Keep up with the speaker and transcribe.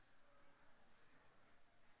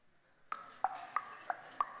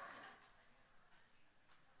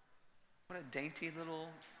a dainty little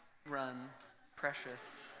run.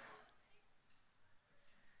 Precious.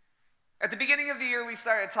 At the beginning of the year, we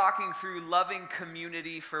started talking through loving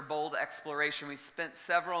community for bold exploration. We spent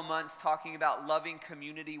several months talking about loving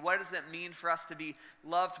community. What does it mean for us to be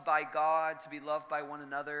loved by God, to be loved by one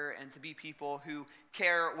another, and to be people who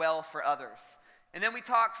care well for others? And then we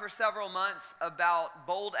talked for several months about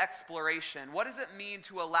bold exploration. What does it mean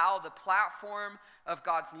to allow the platform of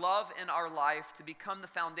God's love in our life to become the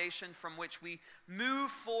foundation from which we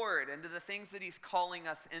move forward into the things that He's calling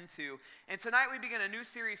us into? And tonight we begin a new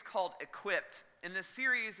series called Equipped. And this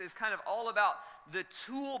series is kind of all about the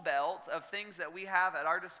tool belt of things that we have at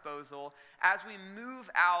our disposal as we move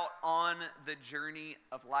out on the journey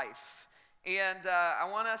of life. And I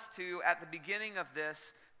want us to, at the beginning of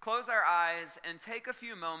this, close our eyes and take a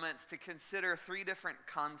few moments to consider three different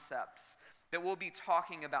concepts that we'll be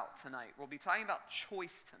talking about tonight. We'll be talking about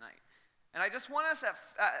choice tonight. And I just want us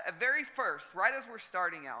at very first, right as we're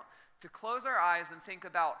starting out, to close our eyes and think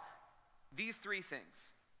about these three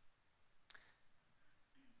things.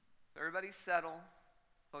 So everybody settle,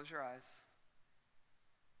 close your eyes.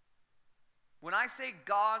 When I say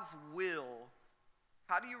God's will,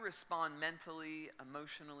 how do you respond mentally,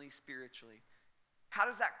 emotionally, spiritually? How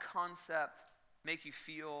does that concept make you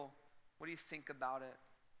feel? What do you think about it?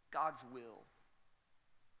 God's will.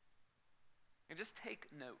 And just take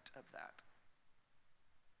note of that.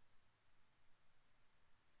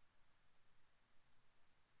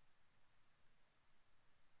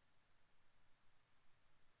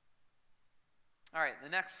 All right, the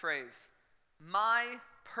next phrase. My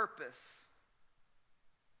purpose.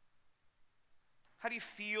 How do you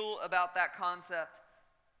feel about that concept?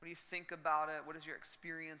 What do you think about it? What has your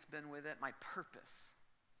experience been with it? My purpose.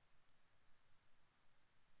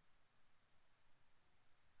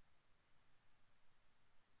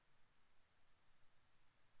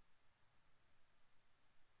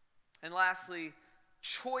 And lastly,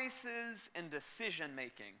 choices and decision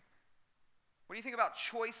making. What do you think about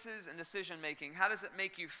choices and decision making? How does it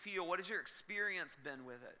make you feel? What has your experience been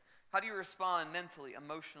with it? How do you respond mentally,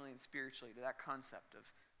 emotionally, and spiritually to that concept of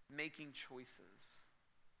making choices?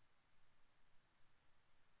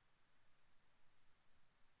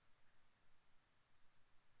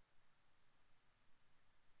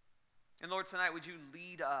 And Lord, tonight, would you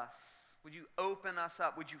lead us? Would you open us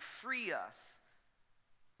up? Would you free us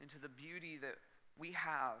into the beauty that we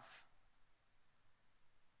have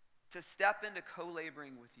to step into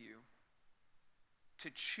co-laboring with you,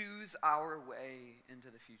 to choose our way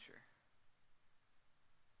into the future?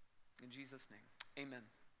 In Jesus' name, amen.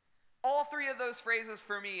 All three of those phrases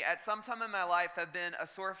for me at some time in my life have been a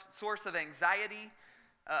source of anxiety.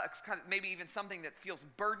 It's kind of maybe even something that feels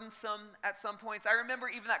burdensome at some points. I remember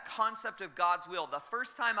even that concept of God's will. The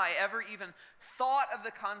first time I ever even thought of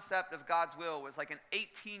the concept of God's will was like an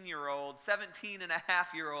 18-year-old,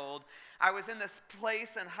 17-and-a-half-year-old. I was in this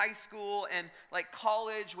place in high school, and like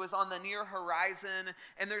college was on the near horizon,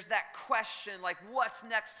 and there's that question like, what's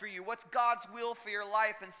next for you? What's God's will for your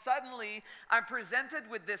life? And suddenly I'm presented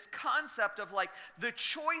with this concept of like the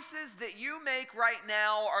choices that you make right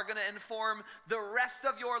now are going to inform the rest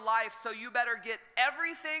of your life, so you better get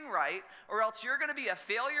everything right, or else you're going to be a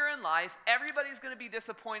failure in life, everybody's going to be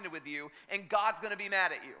disappointed with you, and God's going to be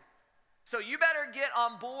mad at you. So you better get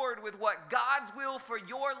on board with what God's will for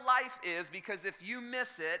your life is, because if you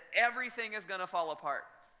miss it, everything is going to fall apart.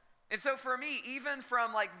 And so for me, even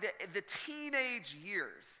from like the teenage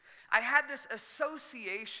years, I had this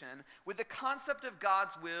association with the concept of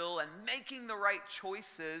God's will and making the right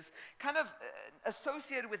choices, kind of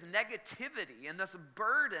associated with negativity and this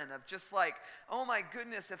burden of just like, oh my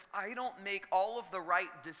goodness, if I don't make all of the right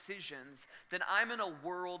decisions, then I'm in a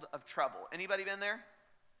world of trouble. Anybody been there?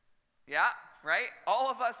 Yeah, right? All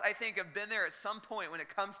of us, I think, have been there at some point when it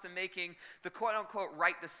comes to making the quote-unquote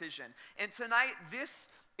right decision. And tonight, this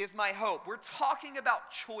is my hope. We're talking about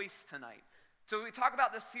choice tonight. So we talk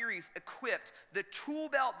about this series, Equipped, the tool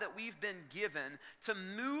belt that we've been given to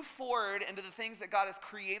move forward into the things that God has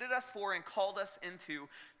created us for and called us into.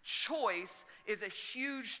 Choice is a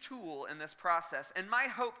huge tool in this process. And my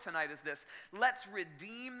hope tonight is this: let's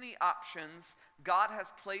redeem the options God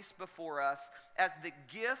has placed before us as the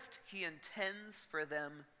gift He intends for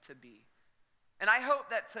them to be. And I hope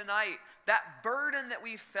that tonight, that burden that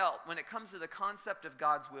we felt when it comes to the concept of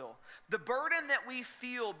God's will, the burden that we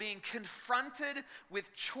feel being confronted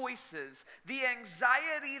with choices, the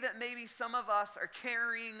anxiety that maybe some of us are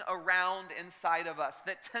carrying around inside of us,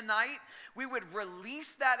 that tonight we would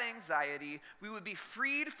release that anxiety, we would be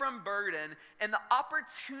freed from burden, and the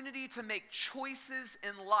opportunity to make choices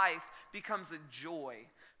in life becomes a joy.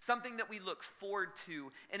 something that we look forward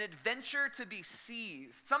to, an adventure to be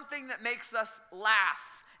seized, something that makes us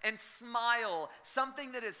laugh and smile,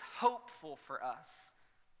 something that is hopeful for us.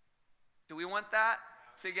 Do we want that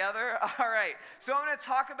together? All right. So I'm going to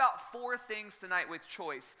talk about 4 things tonight with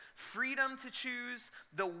choice. Freedom to choose,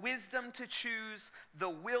 the wisdom to choose, the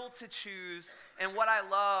will to choose, and what I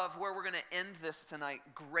love, where we're going to end this tonight,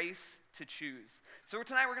 grace to choose. So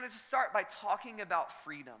tonight we're going to just start by talking about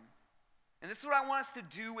freedom. And this is what I want us to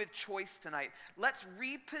do with choice tonight. Let's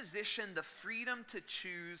reposition the freedom to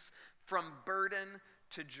choose from burden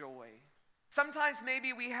to joy. Sometimes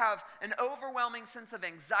maybe we have an overwhelming sense of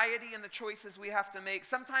anxiety in the choices we have to make.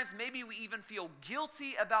 Sometimes maybe we even feel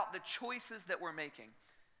guilty about the choices that we're making.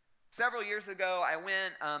 Several years ago, I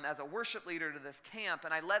went as a worship leader to this camp,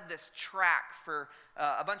 and I led this track for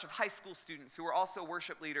a bunch of high school students who were also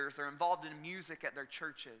worship leaders or involved in music at their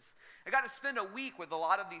churches. I got to spend a week with a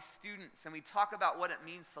lot of these students, and we talk about what it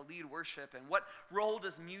means to lead worship and what role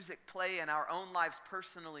does music play in our own lives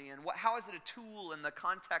personally, and how is it a tool in the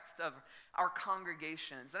context of our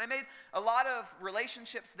congregations. And I made a lot of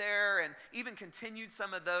relationships there and even continued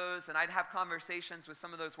some of those, and I'd have conversations with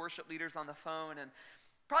some of those worship leaders on the phone. And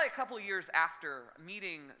probably a couple of years after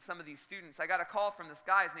meeting some of these students, I got a call from this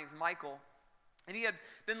guy. His name's Michael. And he had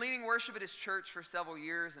been leading worship at his church for several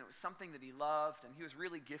years, and it was something that he loved, and he was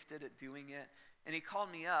really gifted at doing it. And he called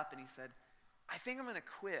me up, and he said, I think I'm going to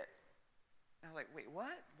quit. And I was like, wait,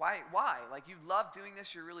 what? Why? Like, you love doing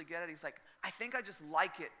this, you're really good at it. He's like, I think I just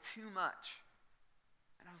like it too much.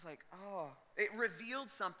 And I was like, oh. It revealed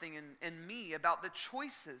something in me about the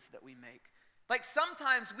choices that we make. Like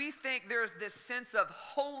sometimes we think there's this sense of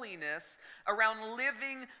holiness around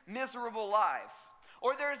living miserable lives.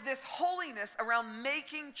 Or there's this holiness around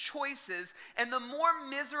making choices, and the more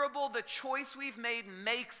miserable the choice we've made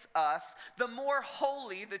makes us, the more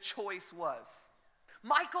holy the choice was.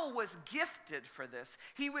 Michael was gifted for this.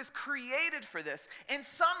 He was created for this. And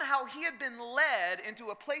somehow he had been led into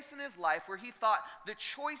a place in his life where he thought the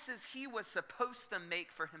choices he was supposed to make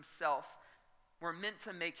for himself were meant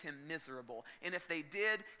to make him miserable. And if they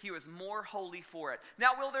did, he was more holy for it.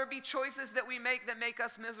 Now, will there be choices that we make that make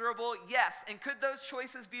us miserable? Yes. And could those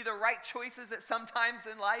choices be the right choices at some times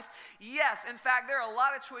in life? Yes. In fact, there are a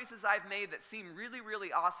lot of choices I've made that seem really,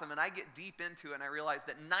 really awesome, and I get deep into it, and I realize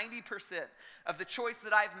that 90% of the choice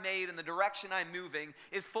that I've made and the direction I'm moving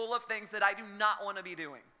is full of things that I do not want to be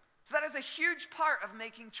doing. So that is a huge part of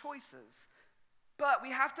making choices. But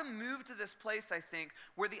we have to move to this place, I think,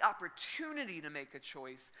 where the opportunity to make a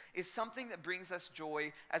choice is something that brings us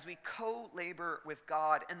joy as we co-labor with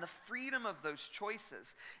God and the freedom of those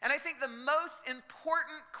choices. And I think the most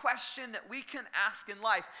important question that we can ask in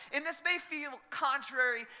life, and this may feel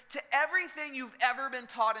contrary to everything you've ever been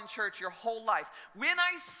taught in church your whole life. When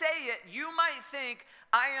I say it, you might think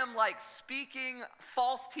I am like speaking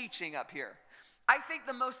false teaching up here. I think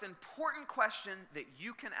the most important question that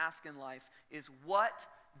you can ask in life is, what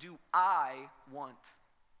do I want?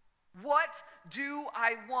 What do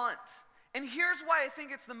I want? And here's why I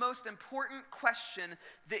think it's the most important question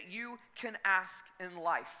that you can ask in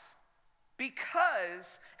life.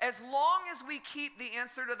 Because as long as we keep the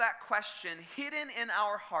answer to that question hidden in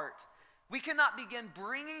our heart, we cannot begin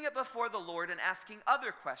bringing it before the Lord and asking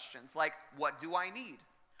other questions like, what do I need?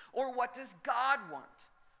 Or what does God want?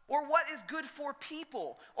 Or what is good for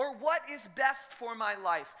people? Or what is best for my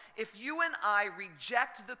life? If you and I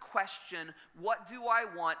reject the question, what do I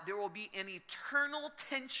want? There will be an eternal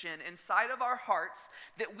tension inside of our hearts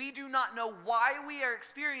that we do not know why we are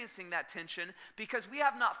experiencing that tension because we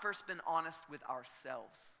have not first been honest with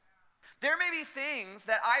ourselves. There may be things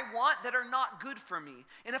that I want that are not good for me.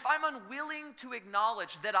 And if I'm unwilling to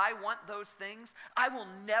acknowledge that I want those things, I will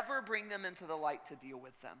never bring them into the light to deal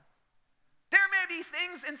with them. There may be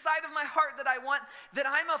things inside of my heart that I want that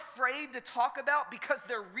I'm afraid to talk about because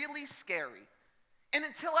they're really scary. And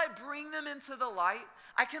until I bring them into the light,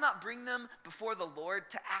 I cannot bring them before the Lord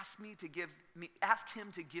to ask him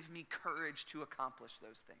to give me courage to accomplish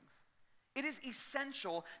those things. It is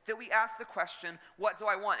essential that we ask the question, what do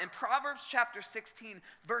I want? In Proverbs chapter 16,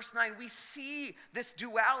 verse 9, we see this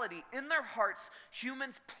duality. In their hearts,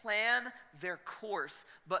 humans plan their course,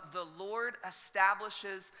 but the Lord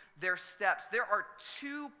establishes their steps. There are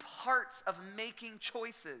two parts of making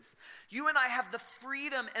choices. You and I have the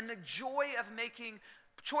freedom and the joy of making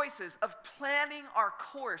choices, of planning our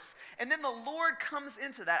course. And then the Lord comes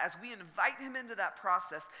into that as we invite him into that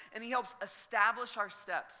process, and he helps establish our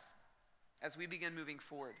steps as we begin moving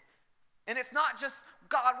forward. And it's not just,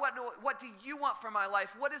 God, what do you want for my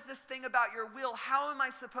life? What is this thing about your will? How am I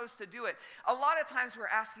supposed to do it? A lot of times we're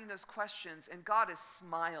asking those questions and God is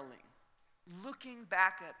smiling. looking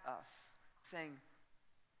back at us, saying,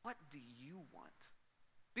 what do you want?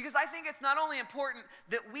 Because I think it's not only important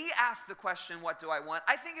that we ask the question, what do I want?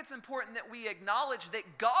 I think it's important that we acknowledge that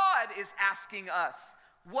God is asking us,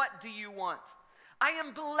 what do you want? I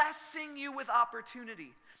am blessing you with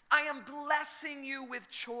opportunity. I am blessing you with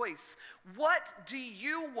choice. What do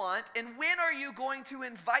you want, and when are you going to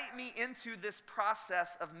invite me into this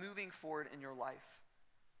process of moving forward in your life?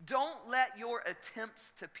 Don't let your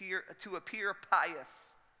attempts to appear pious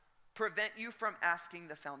prevent you from asking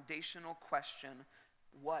the foundational question,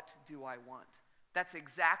 what do I want? That's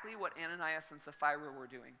exactly what Ananias and Sapphira were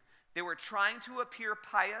doing. They were trying to appear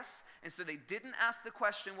pious, and so they didn't ask the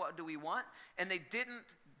question, what do we want? And they didn't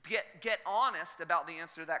get honest about the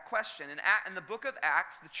answer to that question. In the book of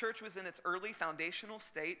Acts, the church was in its early foundational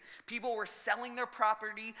state. People were selling their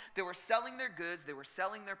property, they were selling their goods, they were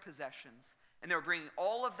selling their possessions, and they were bringing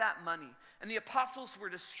all of that money. And the apostles were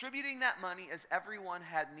distributing that money as everyone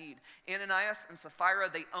had need. Ananias and Sapphira,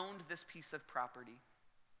 they owned this piece of property.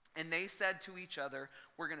 And they said to each other,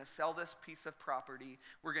 we're going to sell this piece of property,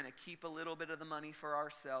 we're going to keep a little bit of the money for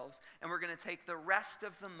ourselves, and we're going to take the rest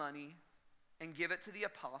of the money and give it to the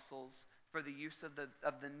apostles for the use of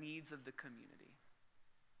the needs of the community.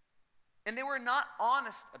 And they were not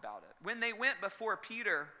honest about it. When they went before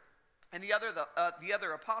Peter and the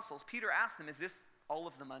other apostles, Peter asked them, is this all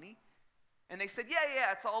of the money? And they said,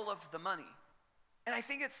 yeah, it's all of the money. And I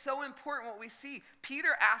think it's so important what we see. Peter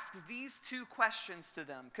asks these two questions to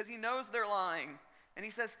them because he knows they're lying. And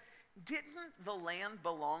he says, didn't the land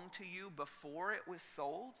belong to you before it was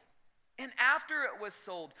sold? And after it was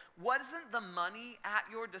sold, wasn't the money at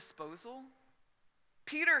your disposal?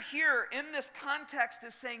 Peter here in this context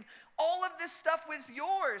is saying, all of this stuff was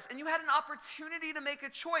yours and you had an opportunity to make a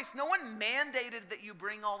choice. No one mandated that you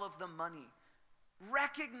bring all of the money.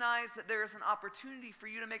 Recognize that there is an opportunity for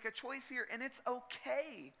you to make a choice here, and it's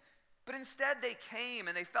okay. But instead they came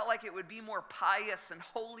and they felt like it would be more pious and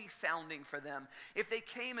holy sounding for them if they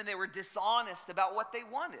came and they were dishonest about what they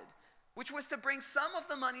wanted, which was to bring some of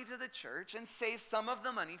the money to the church and save some of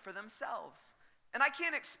the money for themselves. And I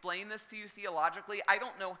can't explain this to you theologically. I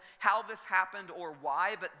don't know how this happened or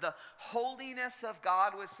why, but the holiness of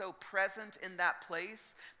God was so present in that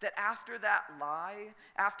place that after that lie,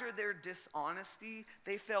 after their dishonesty,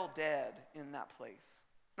 they fell dead in that place.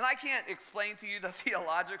 And I can't explain to you the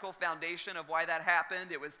theological foundation of why that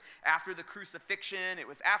happened. It was after the crucifixion. It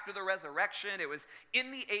was after the resurrection. It was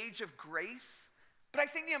in the age of grace. But I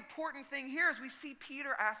think the important thing here is we see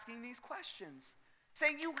Peter asking these questions.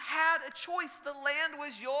 Saying you had a choice. The land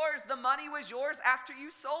was yours. The money was yours after you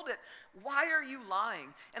sold it. Why are you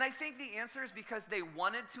lying? And I think the answer is because they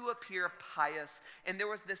wanted to appear pious. And there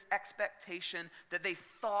was this expectation that they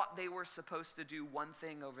thought they were supposed to do one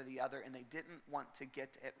thing over the other. And they didn't want to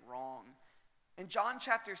get it wrong. In John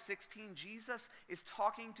chapter 16, Jesus is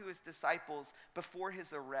talking to his disciples before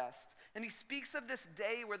his arrest. And he speaks of this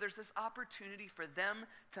day where there's this opportunity for them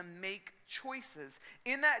to make choices.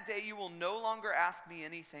 In that day, you will no longer ask me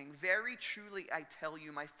anything. Very truly, I tell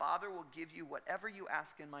you, my Father will give you whatever you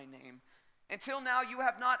ask in my name. Until now, you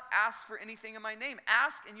have not asked for anything in my name.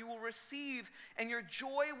 Ask and you will receive, and your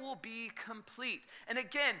joy will be complete. And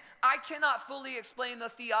again, I cannot fully explain the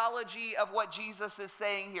theology of what Jesus is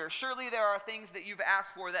saying here. Surely there are things that you've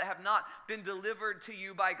asked for that have not been delivered to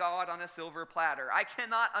you by God on a silver platter. I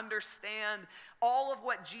cannot understand all of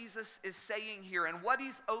what Jesus is saying here and what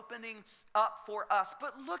he's opening up for us.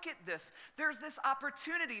 But look at this. There's this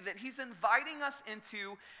opportunity that he's inviting us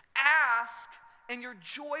into. Ask, and your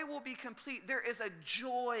joy will be complete. There is a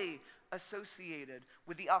joy associated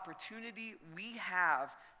with the opportunity we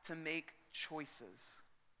have to make choices.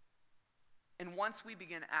 And once we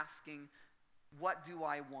begin asking, what do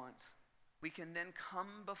I want? We can then come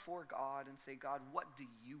before God and say, God, what do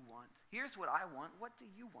you want? Here's what I want. What do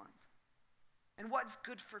you want? And what's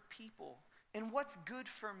good for people? And what's good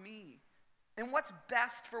for me? And what's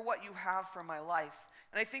best for what you have for my life?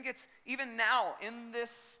 And I think it's even now in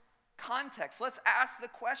this context, let's ask the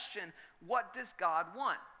question, what does God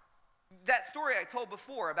want? That story I told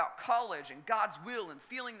before about college and God's will and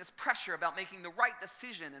feeling this pressure about making the right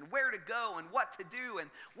decision and where to go and what to do and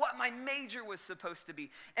what my major was supposed to be.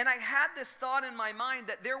 And I had this thought in my mind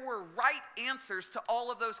that there were right answers to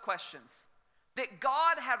all of those questions. That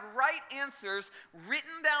God had right answers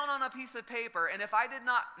written down on a piece of paper, and if I did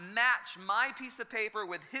not match my piece of paper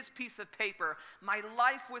with his piece of paper, my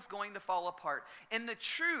life was going to fall apart. And the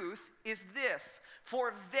truth is this: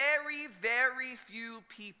 for very, very few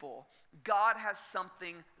people, God has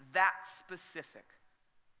something that specific.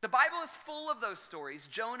 The Bible is full of those stories,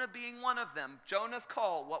 Jonah being one of them. Jonah's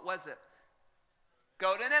call, what was it?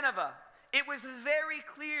 Go to Nineveh. It was very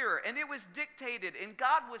clear, and it was dictated, and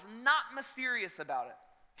God was not mysterious about it.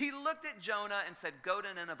 He looked at Jonah and said, go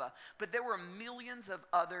to Nineveh. But there were millions of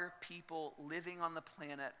other people living on the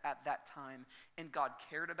planet at that time, and God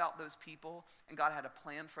cared about those people, and God had a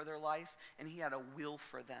plan for their life, and he had a will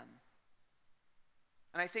for them.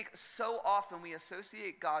 And I think so often we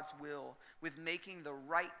associate God's will with making the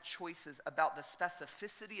right choices about the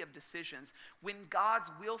specificity of decisions, when God's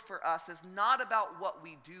will for us is not about what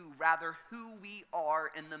we do, rather who we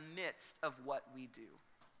are in the midst of what we do.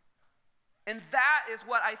 And that is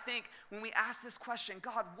what I think when we ask this question,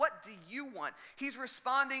 God, what do you want? He's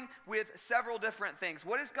responding with several different things.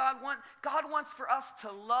 What does God want? God wants for us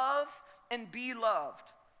to love and be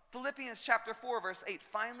loved. Philippians chapter 4, verse 8,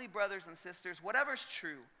 finally, brothers and sisters, whatever's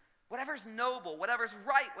true, whatever's noble, whatever's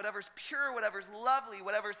right, whatever's pure, whatever's lovely,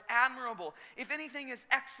 whatever's admirable, if anything is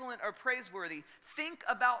excellent or praiseworthy, think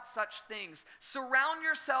about such things. Surround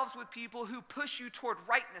yourselves with people who push you toward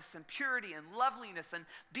rightness and purity and loveliness and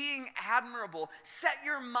being admirable. Set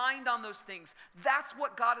your mind on those things. That's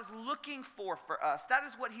what God is looking for us. That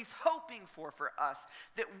is what he's hoping for us,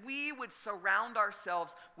 that we would surround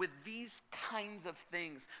ourselves with these kinds of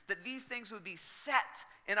things, that these things would be set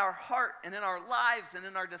in our heart and in our lives and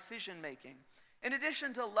in our decision making. In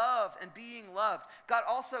addition to love and being loved, God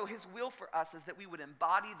also, his will for us is that we would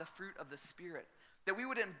embody the fruit of the Spirit, that we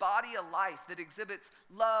would embody a life that exhibits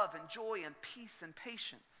love and joy and peace and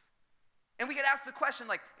patience. And we could ask the question,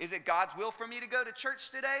 like, is it God's will for me to go to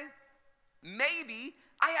church today? Maybe.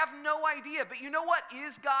 I have no idea. But you know what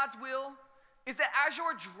is God's will? Is that as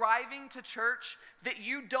you're driving to church, that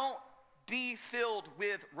you don't be filled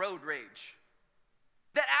with road rage.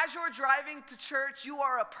 That as you're driving to church, you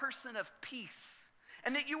are a person of peace,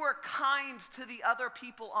 and that you are kind to the other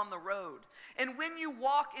people on the road. And when you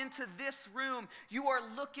walk into this room, you are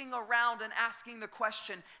looking around and asking the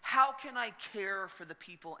question, how can I care for the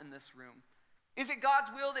people in this room? Is it God's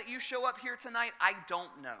will that you show up here tonight? I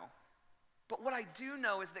don't know. But what I do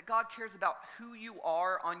know is that God cares about who you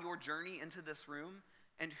are on your journey into this room,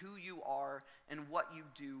 and who you are and what you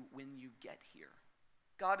do when you get here.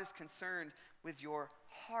 God is concerned with your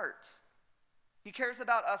heart. He cares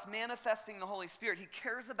about us manifesting the Holy Spirit. He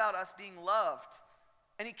cares about us being loved.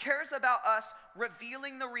 And he cares about us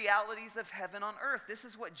revealing the realities of heaven on earth. This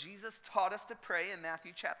is what Jesus taught us to pray in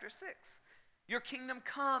Matthew chapter 6. Your kingdom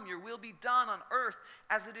come, your will be done on earth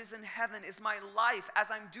as it is in heaven. Is my life, as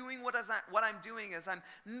I'm doing what I'm doing, as I'm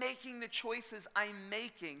making the choices I'm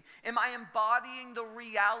making, am I embodying the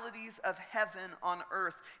realities of heaven on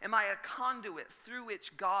earth? Am I a conduit through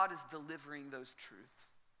which God is delivering those truths?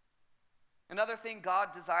 Another thing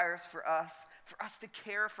God desires for us to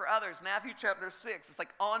care for others. Matthew chapter 6, it's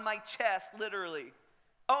like on my chest, literally.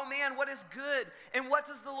 Oh man, what is good? And what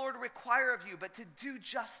does the Lord require of you but to do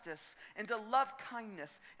justice and to love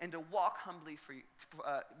kindness and to walk humbly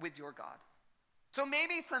with your God? So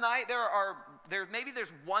maybe tonight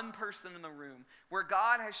there's one person in the room where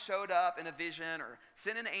God has showed up in a vision or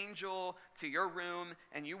sent an angel to your room,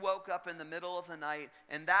 and you woke up in the middle of the night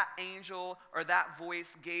and that angel or that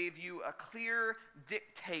voice gave you a clear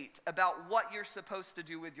dictate about what you're supposed to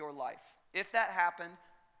do with your life. If that happened,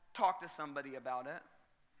 talk to somebody about it.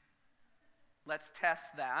 Let's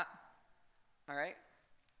test that, all right?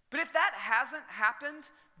 But if that hasn't happened,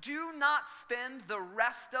 do not spend the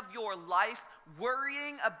rest of your life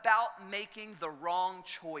worrying about making the wrong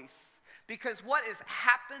choice. Because what is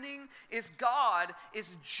happening is God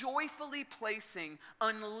is joyfully placing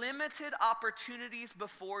unlimited opportunities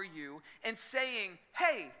before you and saying,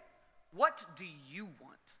 hey, what do you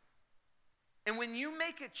want? And when you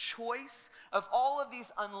make a choice of all of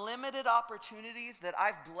these unlimited opportunities that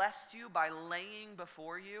I've blessed you by laying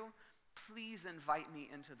before you, please invite me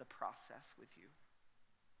into the process with you.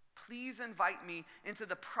 Please invite me into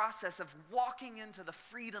the process of walking into the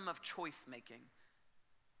freedom of choice making.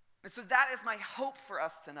 And so that is my hope for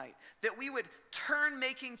us tonight, that we would turn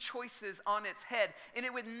making choices on its head, and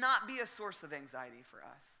it would not be a source of anxiety for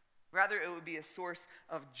us. Rather, it would be a source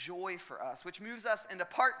of joy for us, which moves us into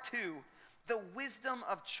part 2, the wisdom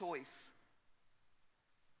of choice.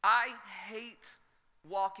 I hate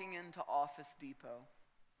walking into Office Depot.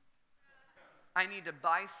 I need to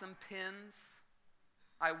buy some pens.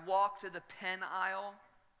 I walk to the pen aisle,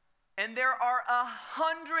 and there are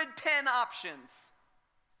 100 pen options.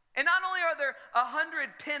 And not only are there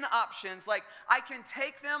 100 pen options, like I can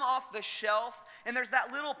take them off the shelf, and there's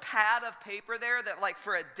that little pad of paper there that like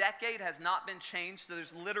for a decade has not been changed, so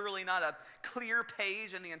there's literally not a clear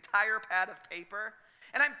page in the entire pad of paper.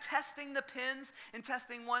 And I'm testing the pins and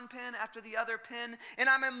testing one pin after the other pin. And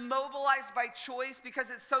I'm immobilized by choice because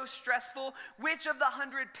it's so stressful. Which of the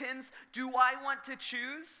 100 pins do I want to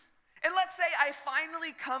choose? And let's say I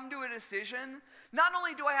finally come to a decision. Not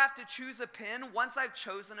only do I have to choose a pin, once I've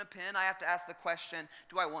chosen a pin, I have to ask the question,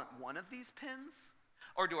 do I want one of these pins?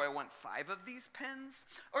 Or do I want 5 of these pins?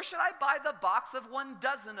 Or should I buy the box of 12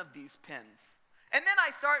 of these pins? And then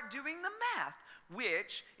I start doing the math.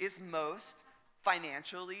 Which is most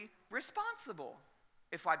financially responsible?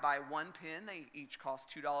 If I buy one pin, they each cost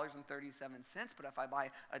 $2.37. But if I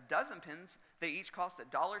buy a dozen pins, they each cost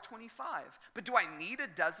 $1.25. But do I need a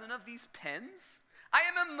dozen of these pins? I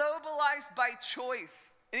am immobilized by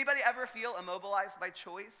choice. Anybody ever feel immobilized by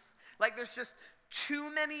choice? Like there's just too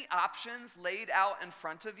many options laid out in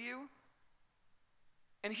front of you.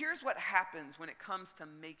 And here's what happens when it comes to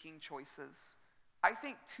making choices. I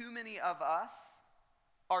think too many of us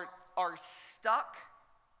are stuck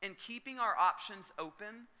in keeping our options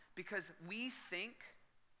open because we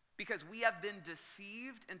have been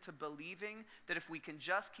deceived into believing that if we can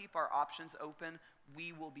just keep our options open,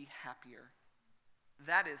 we will be happier.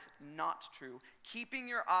 That is not true. Keeping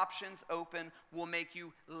your options open will make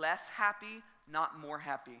you less happy, not more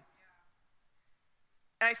happy.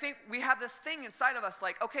 And I think we have this thing inside of us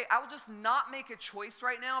like, okay, I'll just not make a choice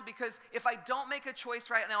right now because if I don't make a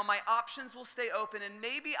choice right now, my options will stay open and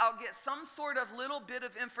maybe I'll get some sort of little bit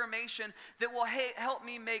of information that will help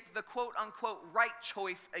me make the quote unquote right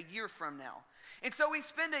choice a year from now. And so we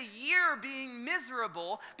spend a year being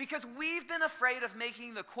miserable because we've been afraid of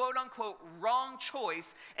making the quote-unquote wrong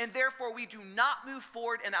choice, and therefore we do not move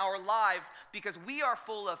forward in our lives because we are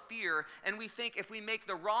full of fear, and we think if we make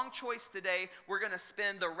the wrong choice today, we're going to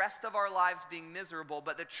spend the rest of our lives being miserable.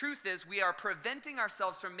 But the truth is we are preventing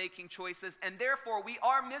ourselves from making choices, and therefore we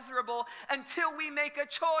are miserable until we make a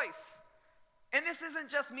choice. And this isn't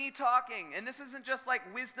just me talking, and this isn't just like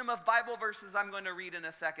wisdom of Bible verses I'm going to read in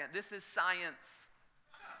a second. This is science.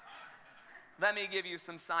 Let me give you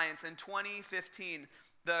some science. In 2015,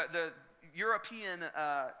 the European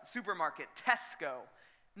supermarket, Tesco,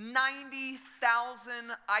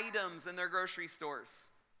 90,000 items in their grocery stores.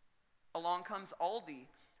 Along comes Aldi.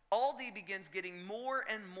 Aldi begins getting more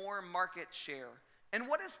and more market share. And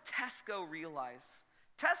what does Tesco realize?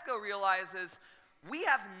 Tesco realizes we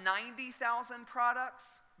have 90,000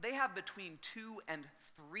 products. They have between 2,000 and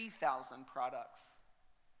 3,000 products.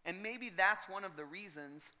 And maybe that's one of the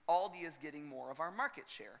reasons Aldi is getting more of our market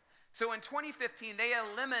share. So in 2015, they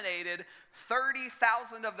eliminated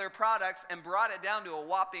 30,000 of their products and brought it down to a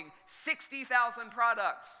whopping 60,000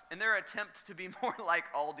 products in their attempt to be more like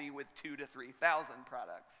Aldi with 2,000 to 3,000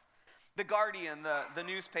 products. The Guardian, the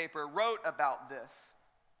newspaper, wrote about this.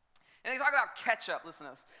 And they talk about ketchup. Listen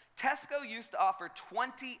to this. Tesco used to offer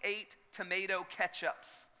 28 tomato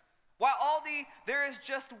ketchups. While Aldi, there is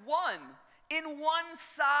just one in one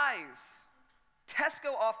size.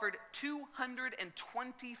 Tesco offered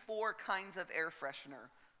 224 kinds of air freshener.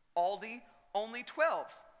 Aldi, only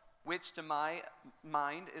 12, which to my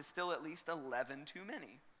mind is still at least 11 too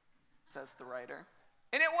many, says the writer.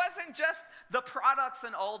 And it wasn't just the products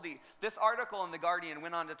in Aldi. This article in The Guardian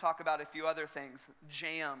went on to talk about a few other things.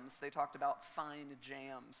 Jams. They talked about fine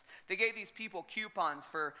jams. They gave these people coupons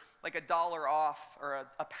for like $1 off or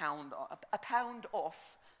a pound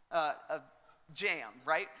off a jam,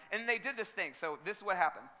 right? And they did this thing. So this is what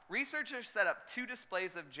happened. Researchers set up 2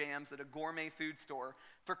 displays of jams at a gourmet food store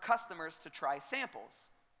for customers to try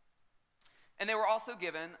samples. And they were also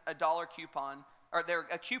given a coupon for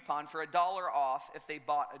 $1 off if they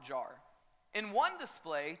bought a jar. In one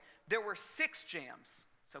display, there were 6 jams.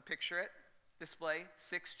 So picture it, display,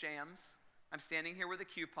 6 jams. I'm standing here with a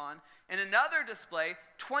coupon. In another display,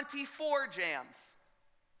 24 jams.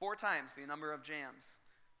 4 times the number of jams.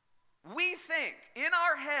 We think, in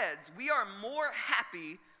our heads, we are more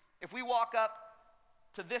happy if we walk up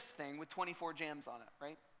to this thing with 24 jams on it,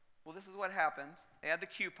 right? Well, this is what happened. They had the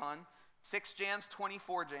coupon, 6 jams,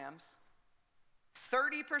 24 jams.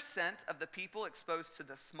 30% of the people exposed to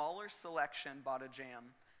the smaller selection bought a jam,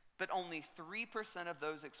 but only 3% of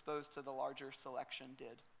those exposed to the larger selection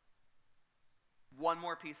did. One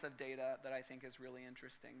more piece of data that I think is really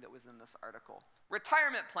interesting that was in this article.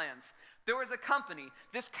 Retirement plans. There was a company.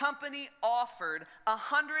 This company offered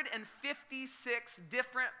 156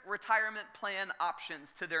 different retirement plan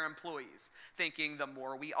options to their employees, thinking the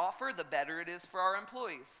more we offer, the better it is for our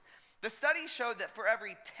employees. The study showed that for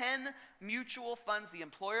every 10 mutual funds the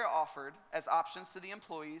employer offered as options to the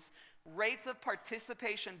employees, rates of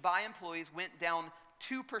participation by employees went down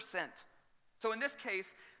 2%. So in this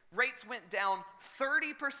case, rates went down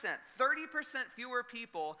 30%. 30% fewer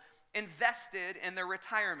people invested in their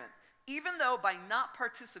retirement, even though by not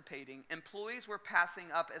participating, employees were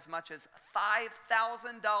passing up as much as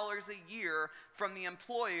 $5,000 a year from the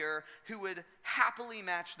employer who would happily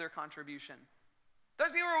match their contribution.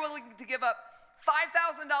 Those people were willing to give up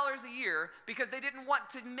 $5,000 a year because they didn't want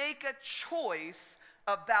to make a choice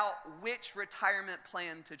about which retirement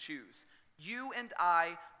plan to choose. You and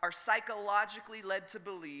I are psychologically led to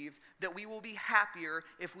believe that we will be happier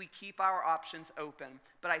if we keep our options open.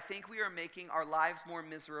 But I think we are making our lives more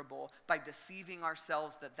miserable by deceiving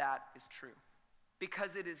ourselves that that is true.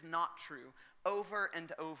 Because it is not true, over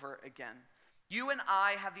and over again. You and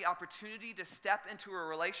I have the opportunity to step into a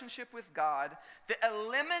relationship with God that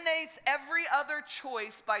eliminates every other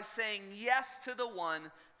choice by saying yes to the one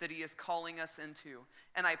that he is calling us into.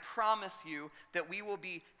 And I promise you that we will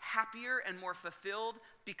be happier and more fulfilled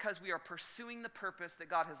because we are pursuing the purpose that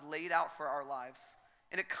God has laid out for our lives.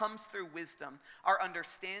 And it comes through wisdom. Our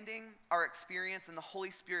understanding, our experience, and the Holy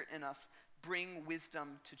Spirit in us bring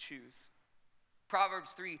wisdom to choose.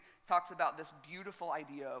 Proverbs 3 talks about this beautiful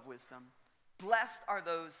idea of wisdom. Blessed are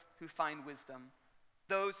those who find wisdom,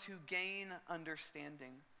 those who gain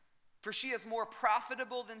understanding. For she is more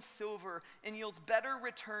profitable than silver and yields better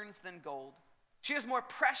returns than gold. She is more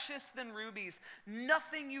precious than rubies.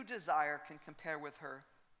 Nothing you desire can compare with her.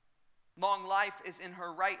 Long life is in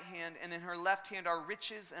her right hand, and in her left hand are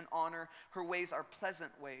riches and honor. Her ways are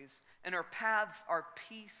pleasant ways, and her paths are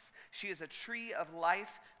peace. She is a tree of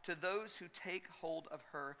life to those who take hold of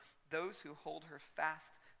her. Those who hold her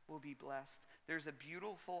fast will be blessed. There's a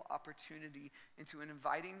beautiful opportunity into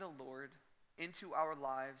inviting the Lord into our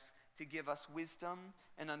lives to give us wisdom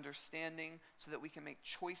and understanding so that we can make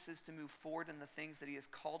choices to move forward in the things that he has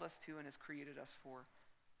called us to and has created us for.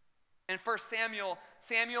 In 1 Samuel,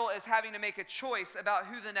 Samuel is having to make a choice about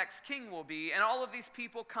who the next king will be, and all of these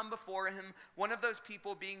people come before him, one of those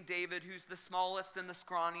people being David, who's the smallest and the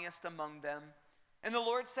scrawniest among them. And the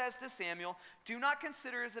Lord says to Samuel, "Do not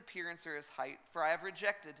consider his appearance or his height, for I have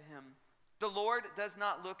rejected him. The Lord does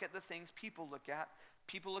not look at the things people look at.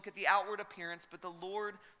 People look at the outward appearance, but the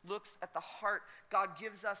Lord looks at the heart." God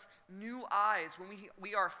gives us new eyes when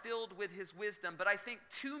we are filled with his wisdom. But I think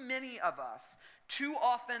too many of us, too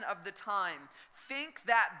often of the time, think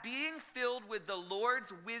that being filled with the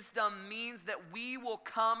Lord's wisdom means that we will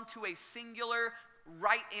come to a singular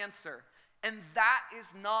right answer. And that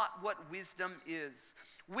is not what wisdom is.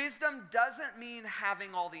 Wisdom doesn't mean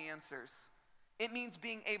having all the answers. It means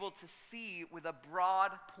being able to see with a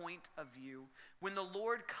broad point of view. When the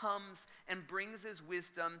Lord comes and brings his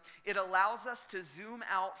wisdom, it allows us to zoom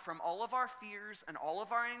out from all of our fears and all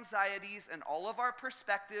of our anxieties and all of our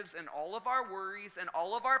perspectives and all of our worries and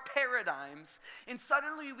all of our paradigms. And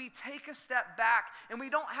suddenly we take a step back and we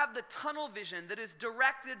don't have the tunnel vision that is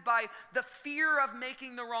directed by the fear of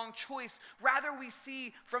making the wrong choice. Rather, we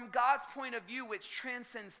see from God's point of view, which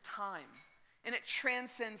transcends time. And it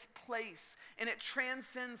transcends place, and it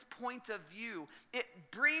transcends point of view.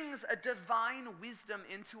 It brings a divine wisdom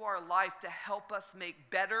into our life to help us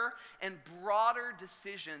make better and broader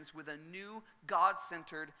decisions with a new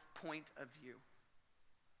God-centered point of view.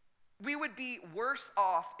 We would be worse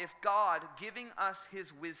off if God giving us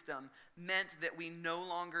his wisdom meant that we no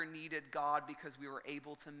longer needed God because we were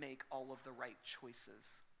able to make all of the right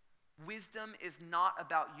choices. Wisdom is not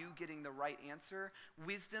about you getting the right answer.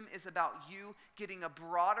 Wisdom is about you getting a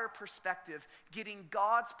broader perspective, getting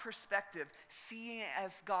God's perspective, seeing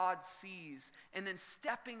as God sees, and then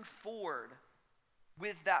stepping forward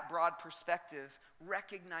with that broad perspective,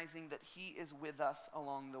 recognizing that he is with us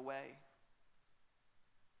along the way.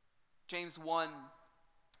 James 1,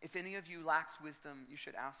 if any of you lacks wisdom, you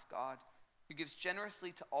should ask God, who gives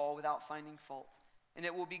generously to all without finding fault, and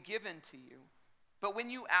it will be given to you. But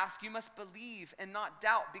when you ask, you must believe and not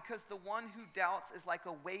doubt, because the one who doubts is like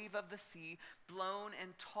a wave of the sea, blown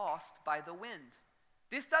and tossed by the wind.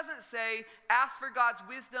 This doesn't say, ask for God's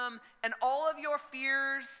wisdom, and all of your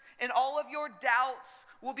fears and all of your doubts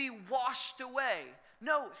will be washed away.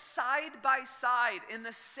 No, side by side, in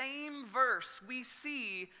the same verse, we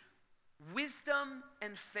see wisdom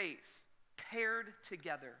and faith paired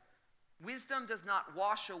together. Wisdom does not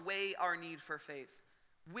wash away our need for faith.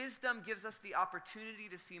 Wisdom gives us the opportunity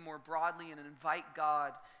to see more broadly and invite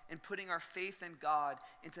God and putting our faith in God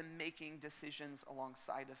into making decisions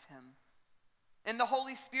alongside of him. And the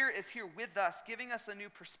Holy Spirit is here with us, giving us a new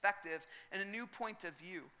perspective and a new point of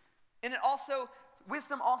view. And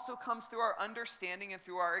wisdom also comes through our understanding and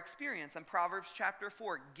through our experience. In Proverbs chapter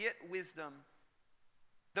 4, get wisdom.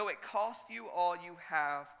 Though it cost you all you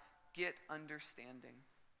have, get understanding.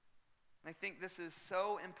 And I think this is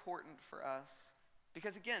so important for us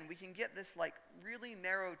Because again, we can get this like really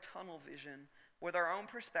narrow tunnel vision with our own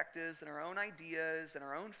perspectives and our own ideas and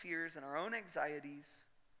our own fears and our own anxieties.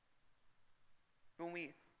 When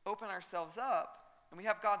we open ourselves up and we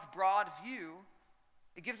have God's broad view,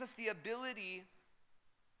 it gives us the ability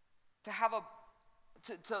to have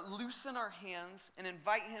to loosen our hands and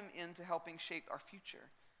invite him into helping shape our future.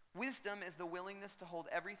 Wisdom is the willingness to hold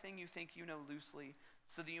everything you think you know loosely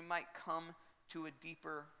so that you might come to a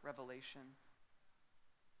deeper revelation.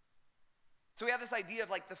 So we have this idea of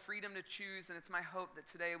like the freedom to choose, and it's my hope that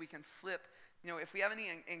today we can flip, if we have any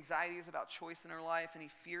anxieties about choice in our life, any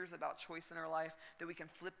fears about choice in our life, that we can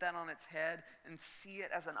flip that on its head and see it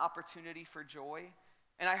as an opportunity for joy.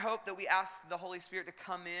 And I hope that we ask the Holy Spirit to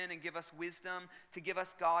come in and give us wisdom, to give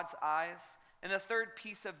us God's eyes. And the third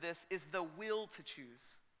piece of this is the will to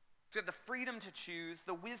choose. So we have the freedom to choose,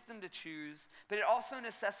 the wisdom to choose, but it also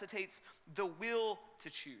necessitates the will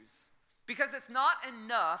to choose. Because it's not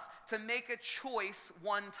enough to make a choice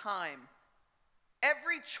one time.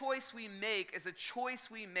 Every choice we make is a choice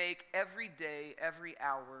we make every day, every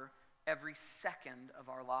hour, every second of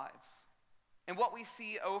our lives. And what we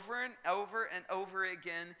see over and over and over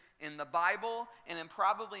again in the Bible and in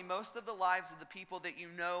probably most of the lives of the people that you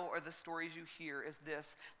know or the stories you hear is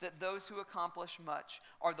this, that those who accomplish much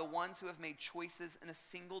are the ones who have made choices in a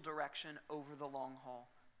single direction over the long haul.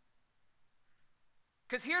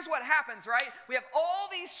 Because here's what happens, right? We have all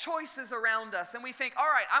these choices around us, and we think, all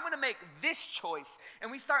right, I'm going to make this choice.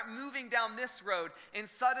 And we start moving down this road, and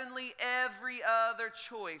suddenly every other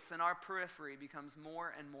choice in our periphery becomes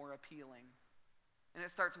more and more appealing. And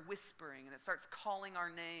it starts whispering, and it starts calling our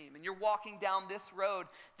name. And you're walking down this road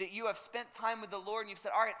that you have spent time with the Lord, and you've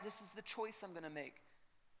said, all right, this is the choice I'm going to make.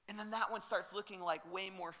 And then that one starts looking like way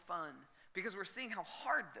more fun, because we're seeing how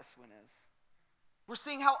hard this one is. We're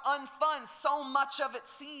seeing how unfun so much of it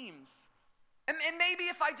seems. And maybe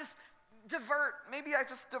if I just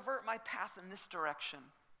divert my path in this direction,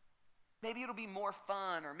 maybe it'll be more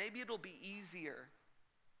fun, or maybe it'll be easier.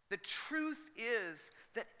 The truth is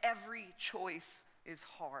that every choice is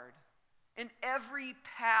hard. And every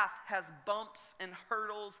path has bumps and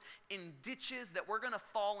hurdles and ditches that we're going to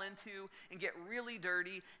fall into and get really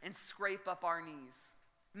dirty and scrape up our knees.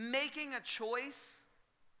 Making a choice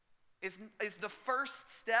is the first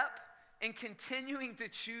step in continuing to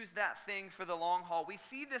choose that thing for the long haul. We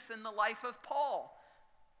see this in the life of Paul.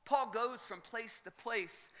 Paul goes from place to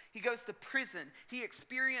place. He goes to prison. He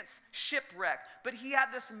experienced shipwreck. But he had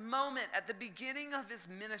this moment at the beginning of his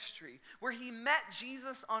ministry where he met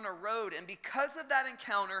Jesus on a road. And because of that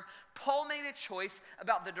encounter, Paul made a choice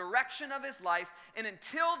about the direction of his life. And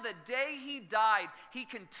until the day he died, he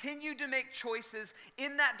continued to make choices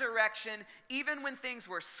in that direction, even when things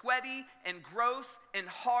were sweaty and gross and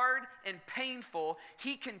hard and painful.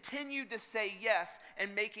 He continued to say yes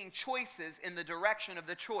and making choices in the direction of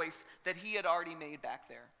the choice that he had already made back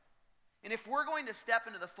there. And if we're going to step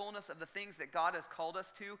into the fullness of the things that God has called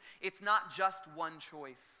us to, it's not just one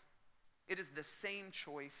choice. It is the same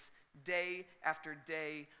choice day after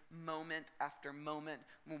day, moment after moment.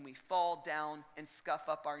 When we fall down and scuff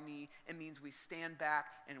up our knee, it means we stand back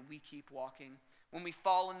and we keep walking. When we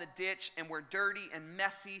fall in the ditch and we're dirty and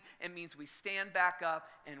messy, it means we stand back up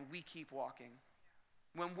and we keep walking.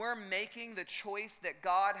 When we're making the choice that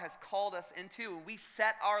God has called us into, and we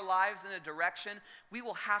set our lives in a direction, we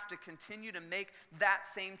will have to continue to make that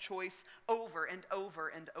same choice over and over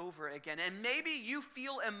and over again. And maybe you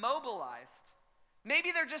feel immobilized.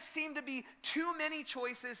 Maybe there just seem to be too many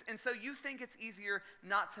choices, and so you think it's easier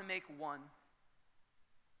not to make one.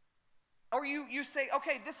 Or you say,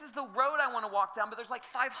 okay, this is the road I want to walk down, but there's like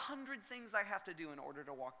 500 things I have to do in order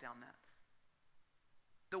to walk down that.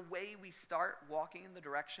 The way we start walking in the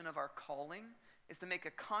direction of our calling is to make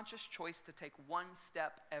a conscious choice to take one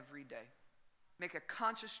step every day. Make a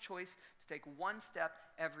conscious choice to take one step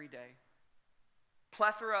every day.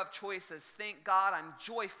 Plethora of choices. Thank God I'm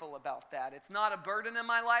joyful about that. It's not a burden in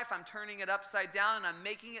my life. I'm turning it upside down and I'm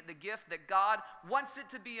making it the gift that God wants it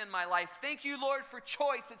to be in my life. Thank you, Lord, for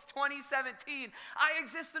choice. It's 2017. I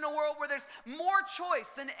exist in a world where there's more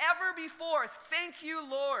choice than ever before. Thank you,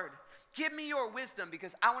 Lord. Give me your wisdom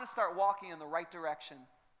because I want to start walking in the right direction.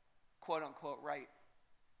 Quote unquote, right.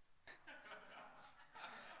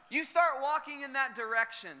 You start walking in that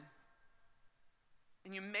direction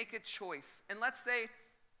and you make a choice. And let's say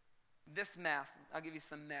this math, I'll give you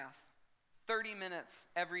some math. 30 minutes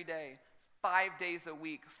every day, 5 days a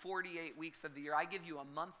week, 48 weeks of the year. I give you a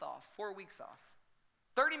month off, 4 weeks off.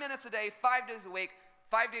 30 minutes a day, 5 days a week,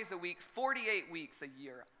 5 days a week, 48 weeks a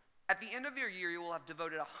year. At the end of your year, you will have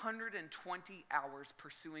devoted 120 hours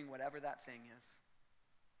pursuing whatever that thing is.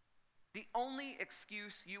 The only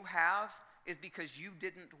excuse you have is because you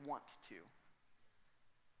didn't want to.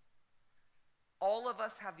 All of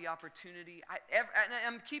us have the opportunity.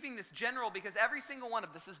 I'm keeping this general because every single one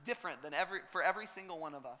of this is different for every single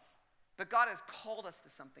one of us. But God has called us to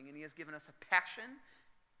something, and he has given us a passion,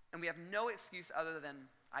 and we have no excuse other than,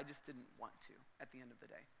 I just didn't want to at the end of the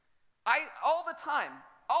day.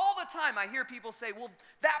 All the time I hear people say, well,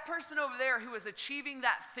 that person over there who is achieving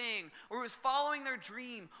that thing, or who is following their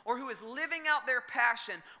dream, or who is living out their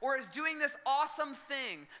passion, or is doing this awesome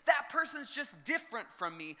thing, that person's just different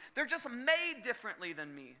from me. They're just made differently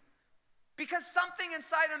than me. Because something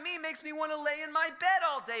inside of me makes me want to lay in my bed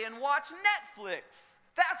all day and watch Netflix.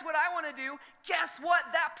 That's what I want to do. Guess what?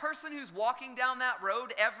 That person who's walking down that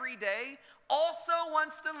road every day also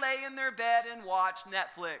wants to lay in their bed and watch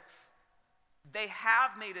Netflix. They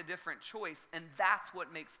have made a different choice, and that's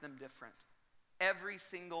what makes them different. Every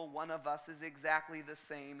single one of us is exactly the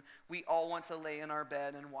same. We all want to lay in our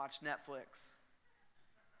bed and watch Netflix.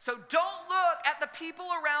 So don't look at the people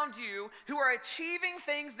around you who are achieving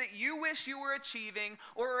things that you wish you were achieving,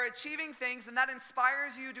 or are achieving things and that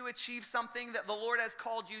inspires you to achieve something that the Lord has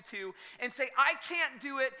called you to, and say, I can't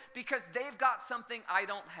do it because they've got something I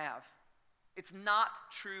don't have. It's not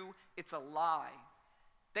true. It's a lie.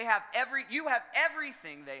 You have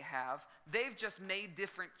everything they have. They've just made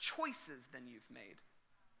different choices than you've made.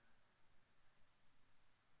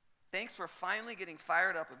 Thanks for finally getting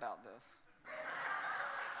fired up about this.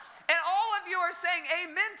 And all of you are saying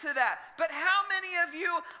amen to that. But how many of you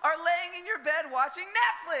are laying in your bed watching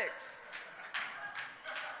Netflix?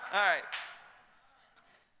 All right.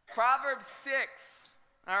 Proverbs 6.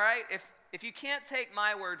 All right. If you can't take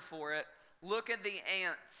my word for it, look at the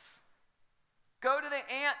ants. Go to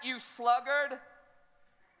the ant, you sluggard.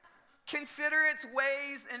 Consider its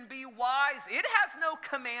ways and be wise. It has no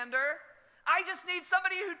commander. I just need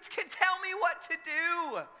somebody who can tell me what to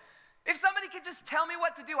do. If somebody could just tell me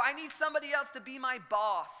what to do, I need somebody else to be my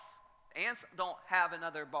boss. Ants don't have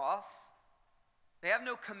another boss. They have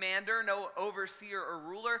no commander, no overseer or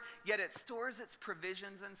ruler, yet it stores its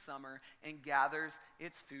provisions in summer and gathers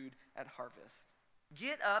its food at harvest.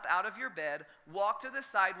 Get up out of your bed, walk to the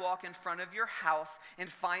sidewalk in front of your house, and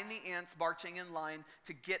find the ants marching in line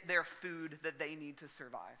to get their food that they need to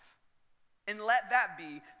survive. And let that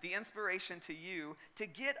be the inspiration to you to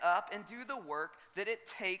get up and do the work that it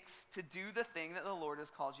takes to do the thing that the Lord has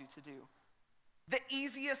called you to do. The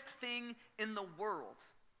easiest thing in the world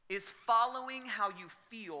is following how you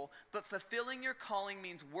feel, but fulfilling your calling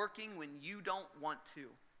means working when you don't want to.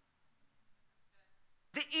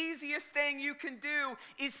 The easiest thing you can do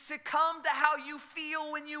is succumb to how you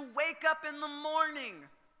feel when you wake up in the morning.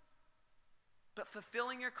 But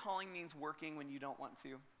fulfilling your calling means working when you don't want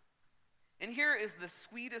to. And here is the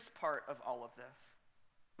sweetest part of all of this.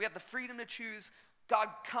 We have the freedom to choose. God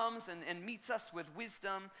comes and meets us with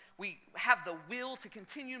wisdom. We have the will to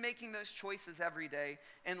continue making those choices every day.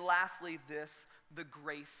 And lastly, the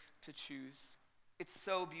grace to choose. It's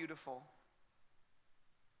so beautiful.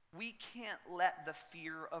 We can't let the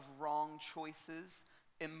fear of wrong choices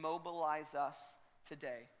immobilize us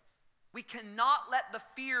today. We cannot let the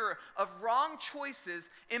fear of wrong choices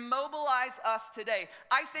immobilize us today.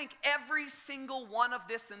 I think every single one of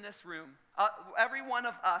us in this room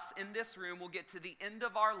will get to the end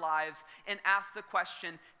of our lives and ask the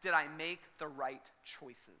question, did I make the right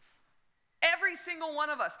choices? Every single one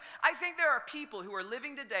of us. I think there are people who are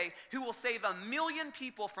living today who will save 1 million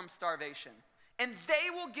people from starvation. And they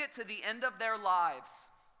will get to the end of their lives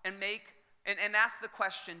and ask the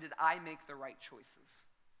question, did I make the right choices?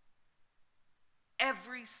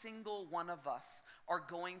 Every single one of us are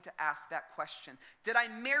going to ask that question. Did I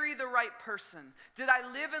marry the right person? Did I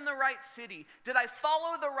live in the right city? Did I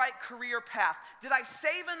follow the right career path? Did I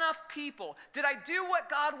save enough people? Did I do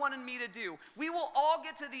what God wanted me to do? We will all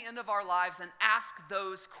get to the end of our lives and ask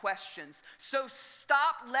those questions. So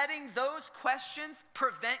stop letting those questions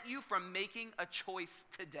prevent you from making a choice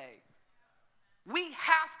today. We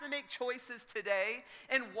have to make choices today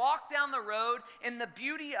and walk down the road, and the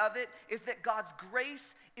beauty of it is that God's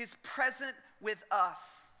grace is present with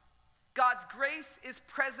us. God's grace is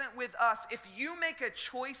present with us. If you make a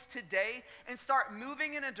choice today and start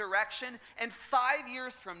moving in a direction, and 5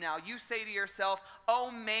 years from now you say to yourself, oh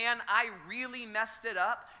man, I really messed it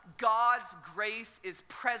up, God's grace is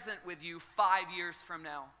present with you 5 years from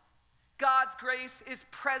now. God's grace is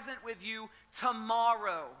present with you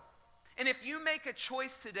tomorrow. And if you make a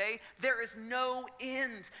choice today, there is no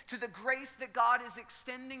end to the grace that God is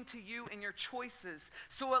extending to you in your choices.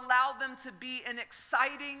 So allow them to be an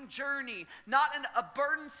exciting journey, not a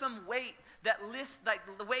burdensome weight that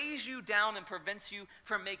weighs you down and prevents you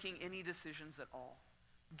from making any decisions at all.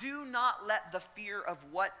 Do not let the fear of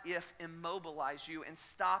what if immobilize you and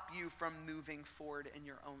stop you from moving forward in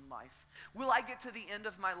your own life. Will I get to the end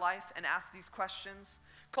of my life and ask these questions?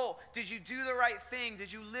 Cole, did you do the right thing?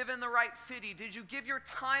 Did you live in the right city? Did you give your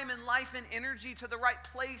time and life and energy to the right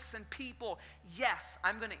place and people? Yes,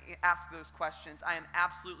 I'm going to ask those questions. I am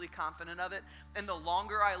absolutely confident of it. And the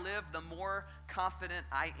longer I live, the more confident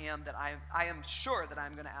I am that I am sure that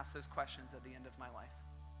I'm going to ask those questions at the end of my life.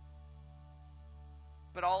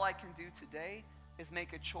 But all I can do today is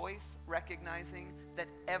make a choice, recognizing that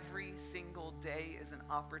every single day is an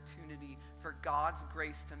opportunity for God's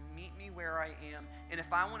grace to meet me where I am. And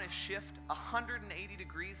if I want to shift 180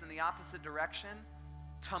 degrees in the opposite direction,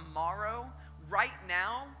 tomorrow, right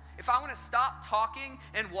now, if I want to stop talking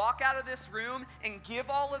and walk out of this room and give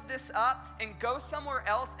all of this up and go somewhere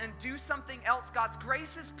else and do something else, God's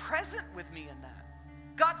grace is present with me in that.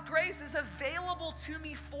 God's grace is available to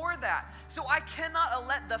me for that. So I cannot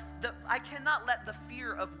let the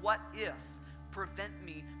fear of what if prevent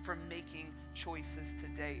me from making choices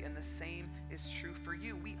today. And the same is true for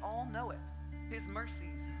you. We all know it. His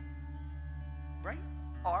mercies, right,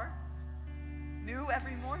 are new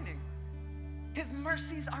every morning. His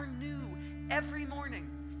mercies are new every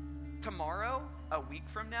morning. Tomorrow, a week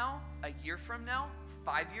from now, a year from now,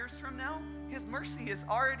 5 years from now, His mercy is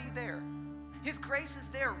already there. His grace is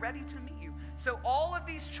there, ready to meet you. So all of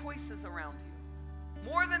these choices around you,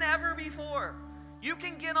 more than ever before, you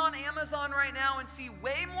can get on Amazon right now and see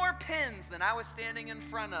way more pins than I was standing in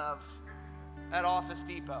front of at Office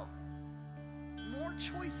Depot. More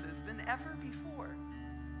choices than ever before.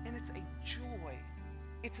 And it's a joy.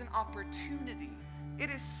 It's an opportunity.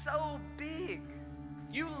 It is so big.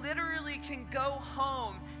 You literally can go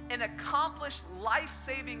home and accomplish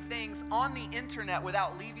life-saving things on the internet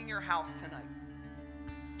without leaving your house tonight.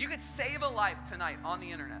 You could save a life tonight on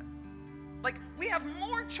the internet. Like, we have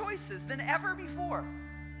more choices than ever before.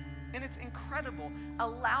 And it's incredible.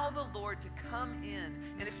 Allow the Lord to come in.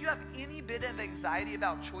 And if you have any bit of anxiety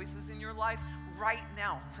about choices in your life, right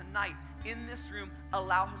now, tonight, in this room,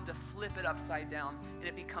 allow Him to flip it upside down and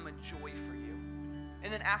it become a joy for you.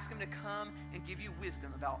 And then ask Him to come and give you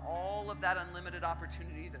wisdom about all of that unlimited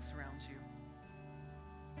opportunity that surrounds you.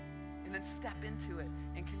 And then step into it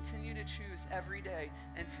and continue to choose every day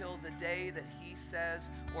until the day that He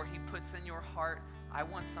says or He puts in your heart, I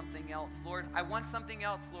want something else. Lord, I want something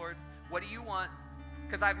else, Lord. What do you want?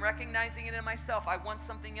 Because I'm recognizing it in myself. I want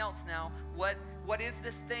something else now. What is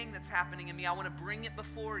this thing that's happening in me? I want to bring it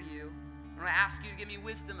before you. I'm going to ask you to give me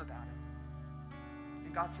wisdom about it.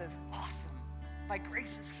 And God says, awesome. My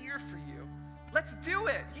grace is here for you. Let's do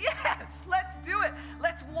it. Yes, let's do it.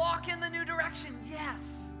 Let's walk in the new direction.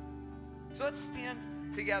 Yes. So let's stand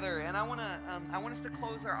together, and I want us to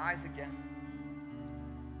close our eyes again.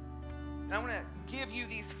 And I want to give you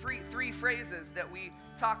these three phrases that we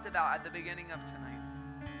talked about at the beginning of tonight.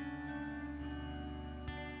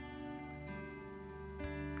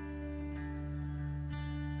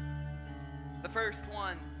 The first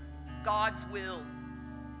one, God's will.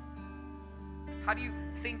 How do you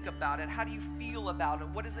think about it? How do you feel about it?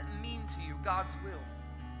 What does it mean to you, God's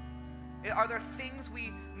will? Are there things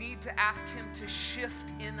we need to ask Him to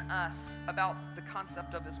shift in us about the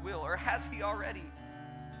concept of His will? Or has He already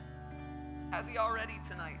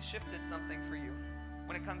tonight shifted something for you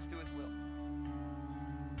when it comes to His will?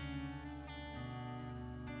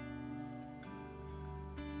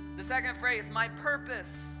 The second phrase, my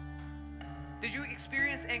purpose. Did you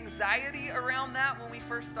experience anxiety around that when we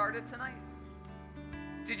first started tonight?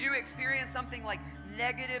 Did you experience something like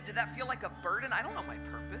negative? Did that feel like a burden? I don't know my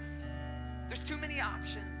purpose. There's too many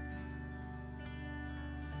options.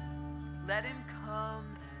 Let Him come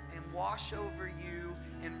and wash over you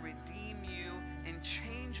and redeem you and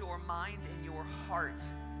change your mind and your heart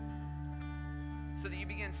so that you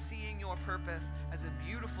begin seeing your purpose as a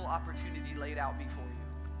beautiful opportunity laid out before you.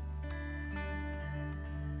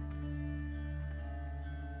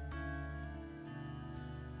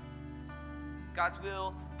 God's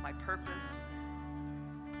will, my purpose,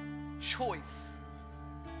 choice,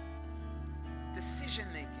 decision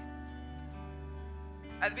making.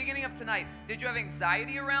 At the beginning of tonight, did you have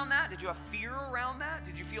anxiety around that? Did you have fear around that?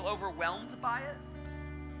 Did you feel overwhelmed by it?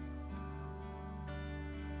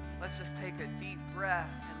 Let's just take a deep breath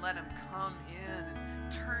and let Him come in and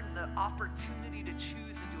turn the opportunity to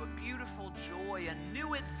choose into a beautiful joy, a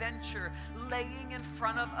new adventure laying in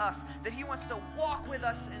front of us that he wants to walk with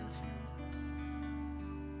us into.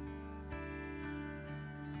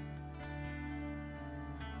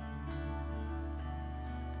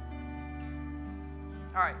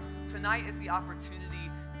 All right, tonight is the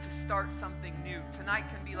opportunity to start something new. Tonight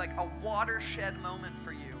can be like a watershed moment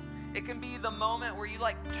for you. It can be the moment where you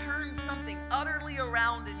like turn something utterly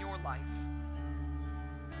around in your life.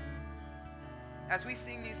 As we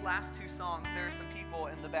sing these last two songs, there are some people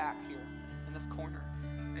in the back here, in this corner.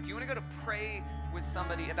 And if you want to go to pray with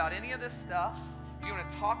somebody about any of this stuff, if you want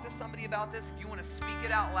to talk to somebody about this, if you want to speak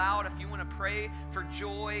it out loud, if you want to pray for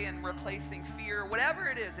joy and replacing fear, whatever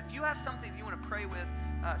it is, if you have something you want to pray with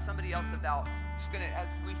somebody else about, just gonna, as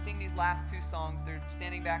we sing these last two songs, they're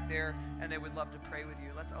standing back there and they would love to pray with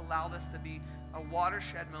you. Let's allow this to be a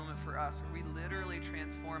watershed moment for us where we literally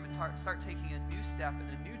transform and start taking a new step in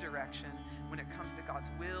a new direction when it comes to God's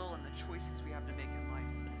will and the choices we have to make in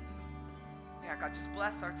life. Yeah, God, just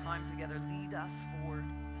bless our time together. Lead us forward.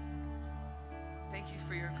 Thank you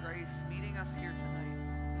for your grace, meeting us here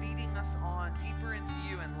tonight, leading us on deeper into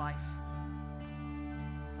you and life.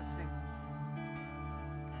 Let's sing.